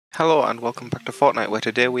Hello and welcome back to Fortnite, where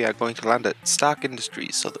today we are going to land at Stark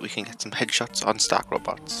Industries so that we can get some headshots on Stark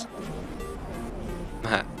robots.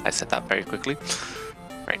 I said that very quickly.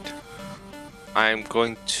 Right. I'm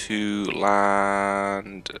going to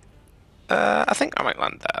land... I think I might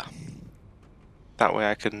land there. That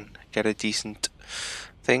way I can get a decent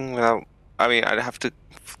thing without... I mean, I'd have to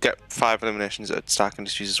get 5 eliminations at Stark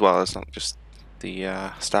Industries as well. It's not just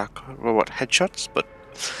the Stark robot headshots, but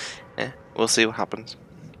we'll see what happens.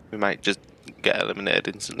 We might just get eliminated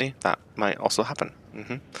instantly. That might also happen.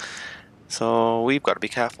 So we've got to be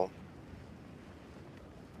careful.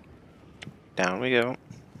 Down we go.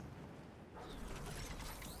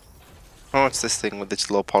 Oh, it's this thing with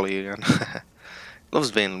its low poly again.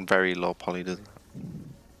 Loves being very low poly, doesn't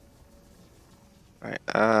it?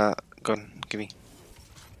 Right, go on, gimme.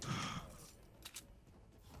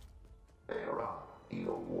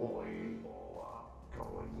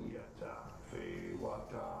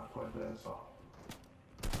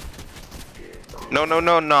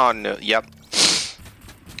 No, yep.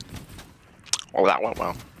 Oh, that went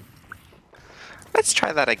well. Let's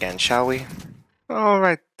try that again, shall we?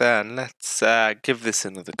 Alright then, let's give this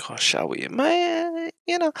another go, shall we? That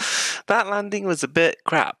landing was a bit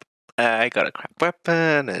crap. I got a crap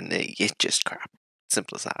weapon, and it's just crap.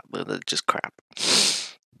 Simple as that, but it's just crap.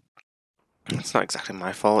 It's not exactly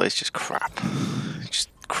my fault, it's just crap. Just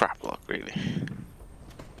crap luck, really.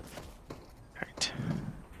 Right.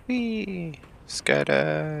 Whee!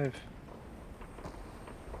 Skydive!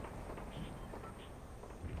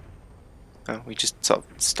 Oh, we just sort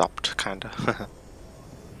of stopped, kinda.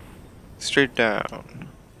 Straight down.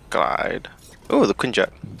 Glide. Oh, the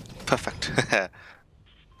Quinjet. Perfect.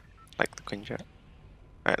 Like the Quinjet.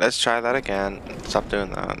 Alright, let's try that again. Stop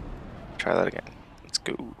doing that. Try that again. Let's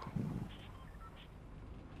go.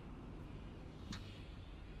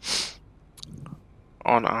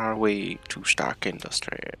 On our way to Stark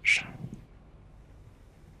Industries.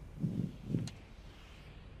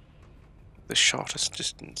 The shortest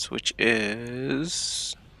distance, which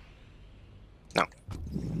is... No.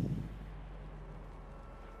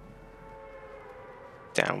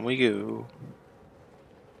 Down we go.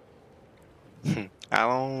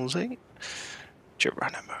 Allons-y.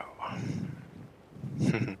 Geronimo.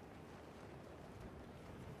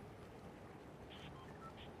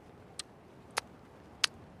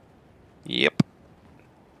 Yep.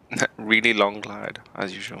 Really long glide,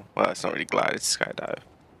 as usual. Well, it's not really glide, it's skydive.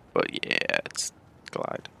 But yeah, it's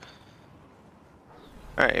glide.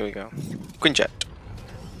 Alright, here we go. Quinjet.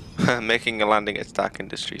 Making a landing at Stark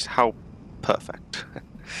Industries. How perfect.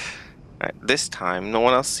 Alright, this time, no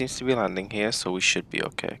one else seems to be landing here, so we should be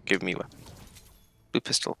okay. Give me weapon. Blue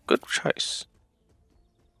pistol. Good choice.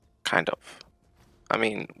 Kind of. I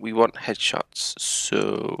mean, we want headshots,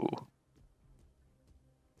 so...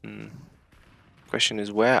 Question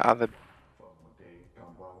is, where are the...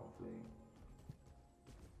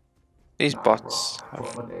 These bots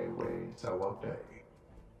have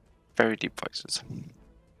very deep voices.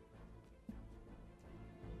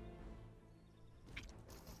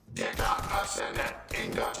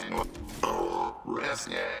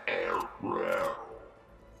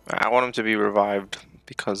 I want him to be revived,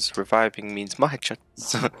 because reviving means more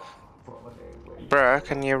headshots. Bruh,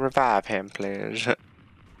 can you revive him, please?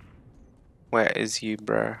 Where is you,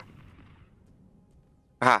 bruh?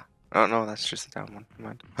 Ah! Oh no, that's just a down one. Never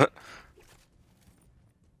mind.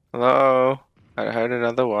 Hello? I heard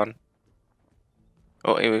another one.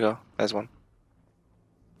 Oh, here we go. There's one.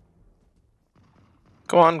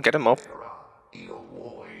 Go on, get him up.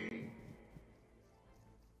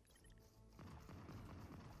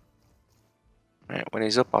 Right, when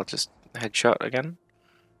he's up, I'll just headshot again.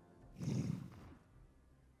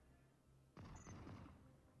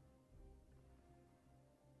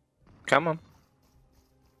 Come on.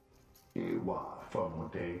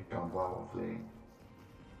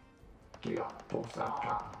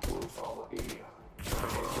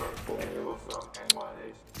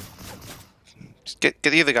 Just get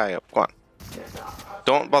the other guy up. Go on.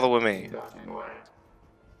 Don't bother with me.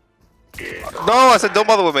 No, I said don't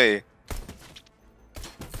bother with me.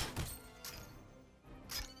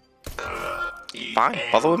 Fine,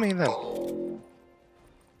 bother with me then.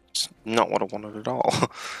 It's not what I wanted at all.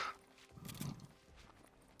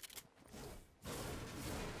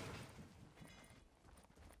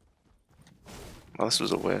 Well, this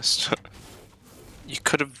was a waste. You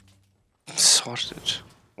could have sorted it.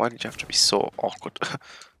 Why did you have to be so awkward?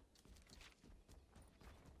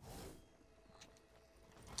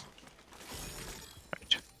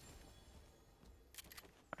 Right.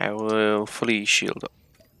 I will fully shield up.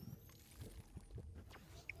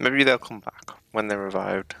 Maybe they'll come back when they're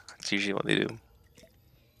revived. That's usually what they do.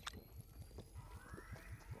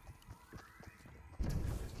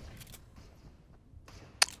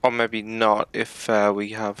 Or maybe not if we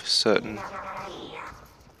have certain...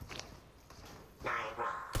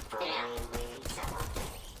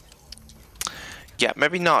 Yeah,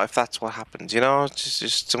 maybe not if that's what happens, you know?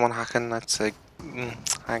 Just someone hacking, that's like...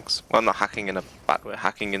 thanks. Well, not hacking in a bad way,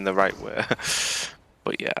 hacking in the right way.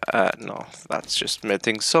 But yeah, no, that's just made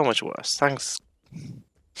things so much worse. Thanks.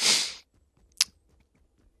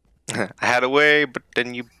 I had a way, but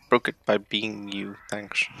then you broke it by being you.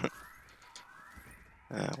 Thanks.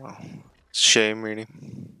 Well, shame, really.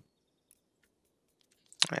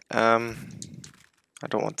 Right, I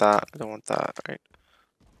don't want that. I don't want that. Right.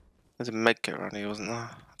 There's a medkit around here, wasn't there?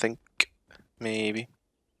 I think. Maybe.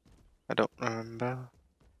 I don't remember.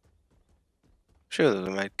 Sure there's a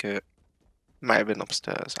medkit. Might have been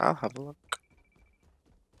upstairs. I'll have a look.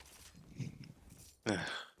 Ugh.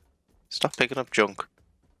 Stop picking up junk.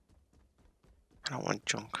 I don't want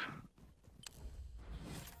junk.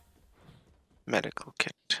 Medical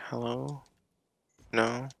kit. Hello?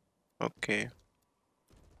 No? Okay.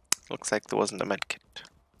 Looks like there wasn't a medkit.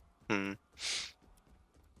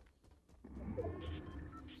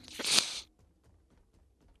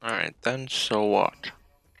 Alright then, so what?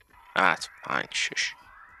 Ah, it's fine, shush.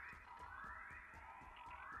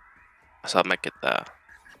 I saw a medkit there.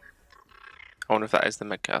 I wonder if that is the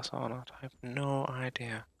medkit I saw or not. I have no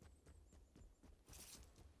idea.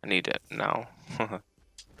 I need it now.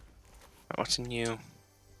 What's in you?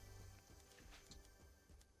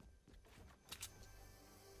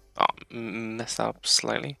 Oh, messed up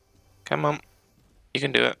slightly. Come on. You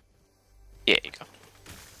can do it. Yeah, you go.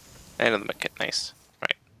 Another medkit, nice.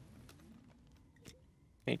 Right.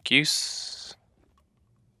 Make use.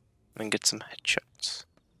 And get some headshots.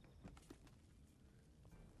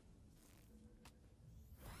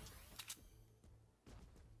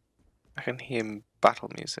 I can hear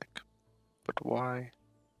battle music. But why?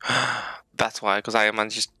 That's why, because Iron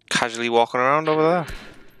Man's just casually walking around over there.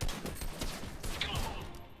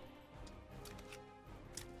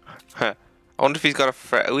 Huh. I wonder if he's got a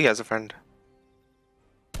friend. Oh, he has a friend.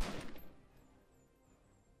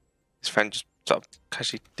 His friend just sort of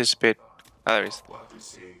casually disappeared. Oh, there he is.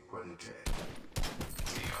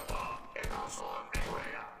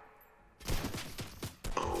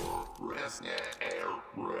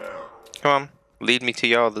 Come on, lead me to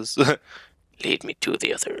the others. Lead me to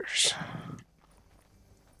the others.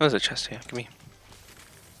 There's a chest here, give me.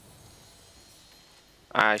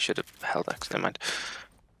 I should have held X, never mind.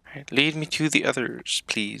 Right, lead me to the others,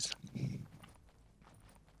 please.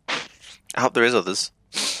 I hope there is others.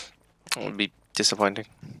 It would be disappointing.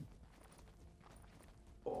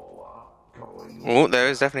 Oh, there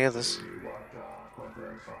is definitely others.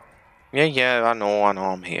 Yeah, I know,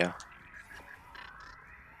 I'm here.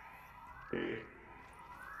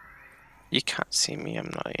 You can't see me, I'm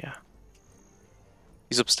not here.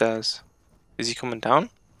 He's upstairs. Is he coming down?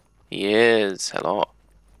 He is, hello.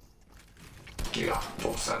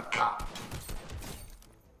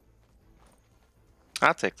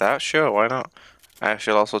 I'll take that, sure, why not? I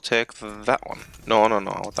shall also take that one. No, I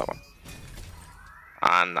want that one.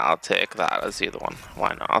 And I'll take that as the other one.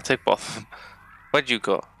 Why not? I'll take both of them. Where'd you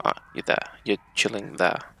go? Ah, you're there. You're chilling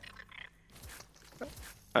there.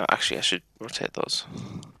 Actually, I should rotate those.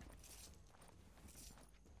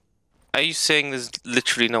 Are you saying there's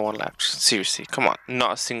literally no one left? Seriously, come on.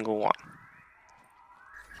 Not a single one.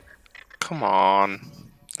 Come on.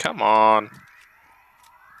 Come on.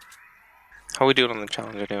 How are we doing on the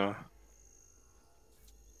challenge anyway?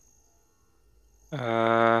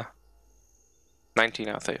 19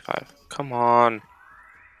 out of 35. Come on.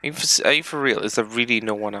 Are you for real? Is there really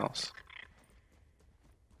no one else?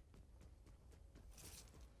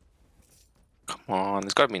 Come on,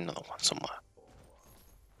 there's gotta be another one somewhere.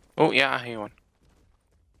 Oh yeah, I hear one.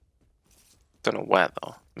 Don't know where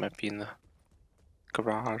though. It might be in the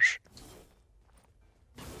garage.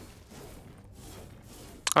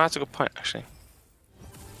 Oh, that's a good point actually.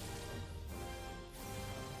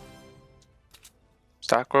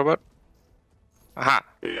 Stack robot? Aha!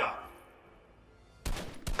 Yeah.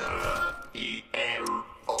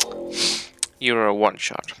 You're a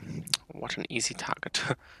one-shot. What an easy target.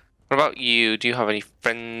 What about you? Do you have any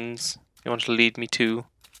friends you want to lead me to?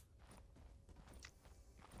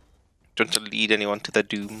 Do you want to lead anyone to their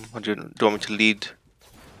doom? Or do you want me to lead?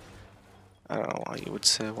 I don't know what you would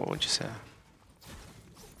say. What would you say?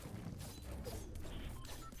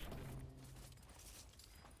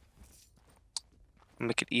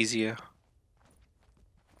 Make it easier.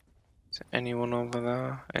 Is there anyone over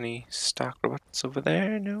there? Any Stark robots over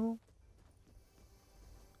there? No?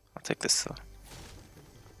 I'll take this though.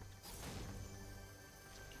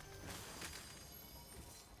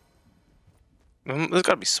 There's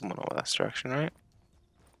gotta be someone over that direction, right?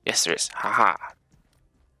 Yes, there is. Haha.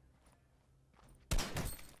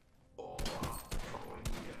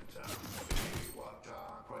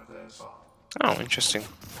 Oh, interesting.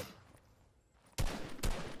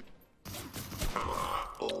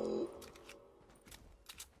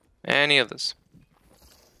 Any others?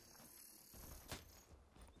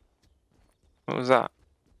 What was that?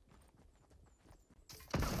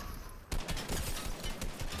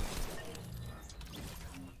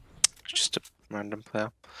 Just a random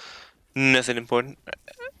player. Nothing important.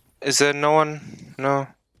 Is there no one? No.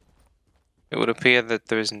 It would appear that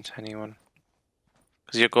there isn't anyone.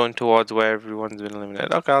 Because you're going towards where everyone's been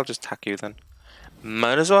eliminated. Okay, I'll just attack you then.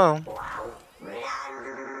 Might as well.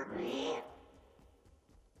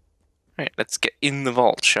 Right, let's get in the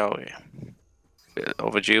vault, shall we? Bit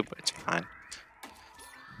overdue, but it's fine.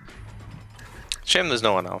 Shame there's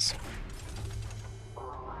no one else.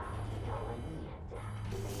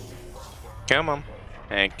 Come on.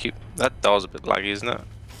 Thank you. That was a bit laggy, isn't it?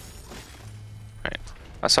 Right.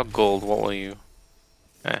 I saw gold. What were you?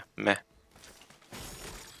 Meh.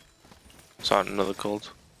 Saw another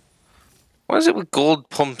gold. What is it with gold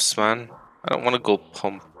pumps, man? I don't want a gold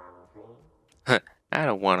pump. I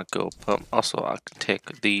don't want a gold pump. Also, I can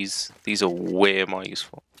take these. These are way more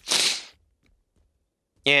useful.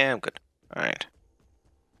 Yeah, I'm good. Alright.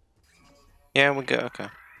 Yeah, we're good. Okay.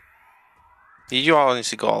 You all need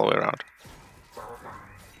to go all the way around.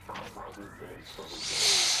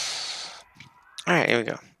 Alright, here we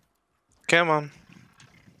go. Come on.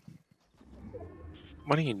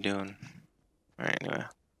 What are you doing? Alright, anyway.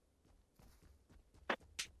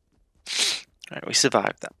 Alright, we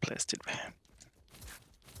survived that place, did we?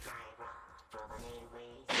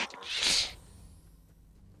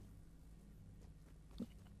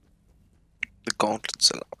 The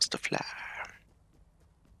gauntlets allow us to fly.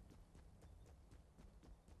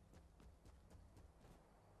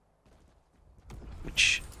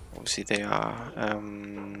 Which, obviously they are,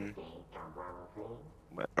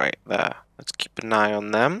 right there. Let's keep an eye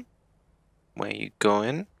on them. Where you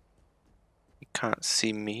going? You can't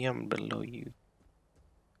see me, I'm below you.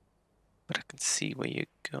 But I can see where you're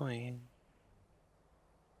going.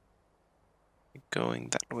 You're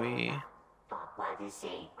going that way.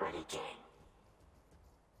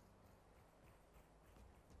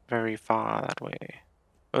 Very far that way.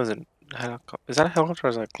 Oh, is it a helicopter? Is that a helicopter or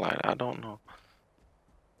is that a glider? I don't know.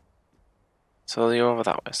 So you're over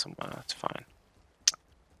that way somewhere, that's fine.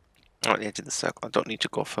 I'm at the edge of the circle. I don't need to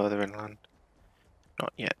go further inland.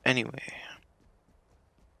 Not yet, anyway.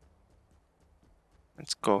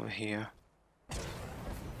 Let's go over here.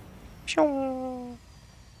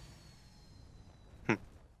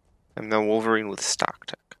 And then Wolverine with Stark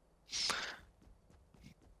Tech.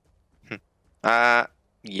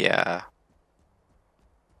 Yeah.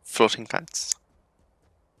 Floating fence.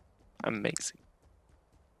 Amazing.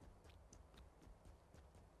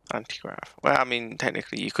 Anti-grav. Well, I mean,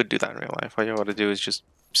 technically you could do that in real life. All you gotta do is just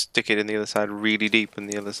stick it in the other side really deep and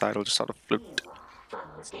the other side will just sort of float.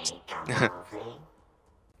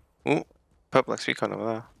 Ooh, purple XP over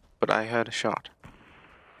there. But I heard a shot.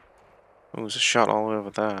 It was a shot all the way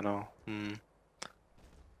over there, no. I'm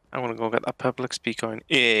gonna go get that purple XP coin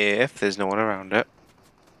if there's no one around it.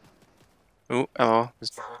 Ooh, hello,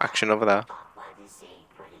 there's action over there.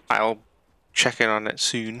 I'll check in on it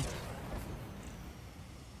soon.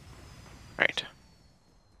 Right.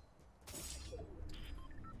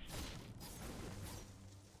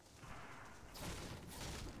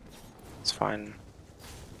 It's fine.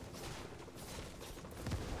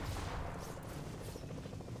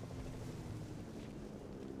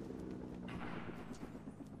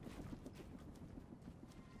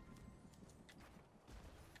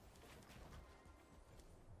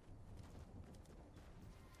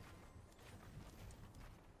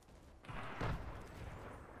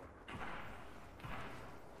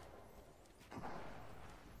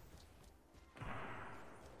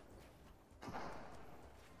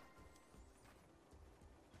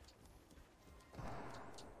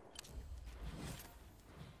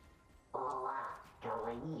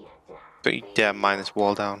 Don't you dare mine this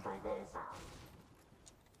wall down.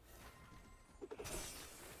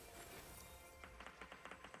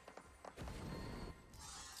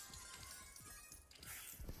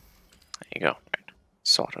 There you go. Right.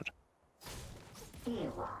 Sorted.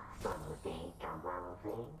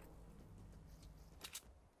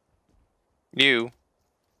 You.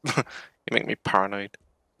 You make me paranoid.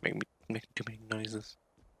 Make me Make too many noises.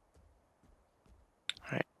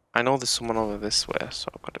 Alright, I know there's someone over this way, so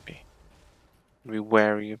I've got to be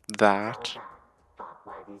wary of that.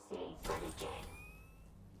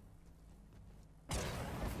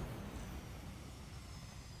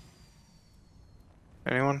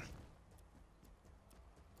 Anyone?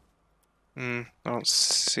 I don't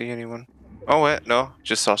see anyone. Oh wait, no,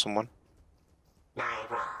 just saw someone.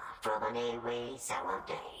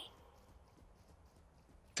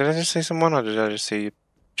 Did I just see someone, or did I just see a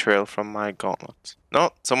trail from my gauntlets?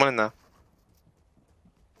 No, someone in there.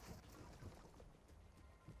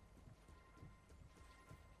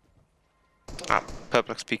 Ah,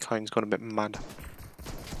 purple XP coin's gone a bit mad.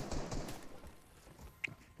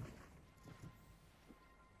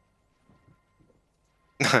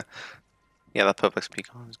 Yeah, that purple XP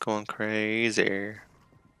coin's going crazy.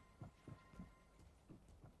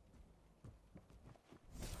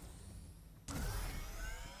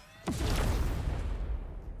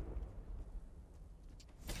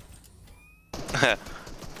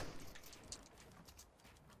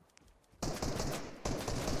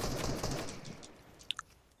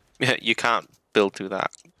 Yeah, you can't build through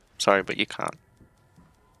that. Sorry, but you can't.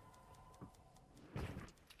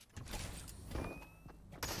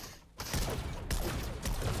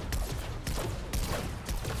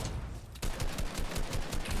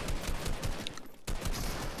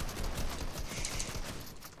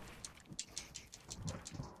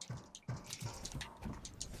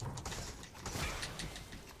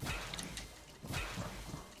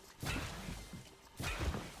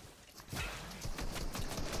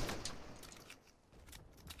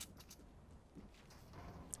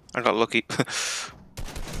 I got lucky.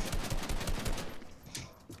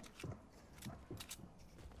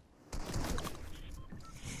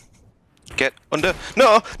 Get under.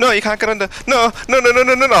 No, no, you can't get under. No, no, no, no,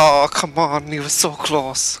 no, no, no. Oh, come on, you were so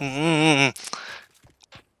close. Why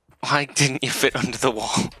didn't you fit under the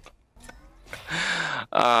wall?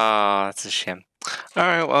 Ah, that's a shame.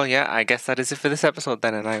 Alright, well, yeah, I guess that is it for this episode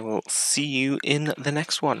then, and I will see you in the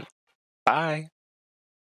next one. Bye.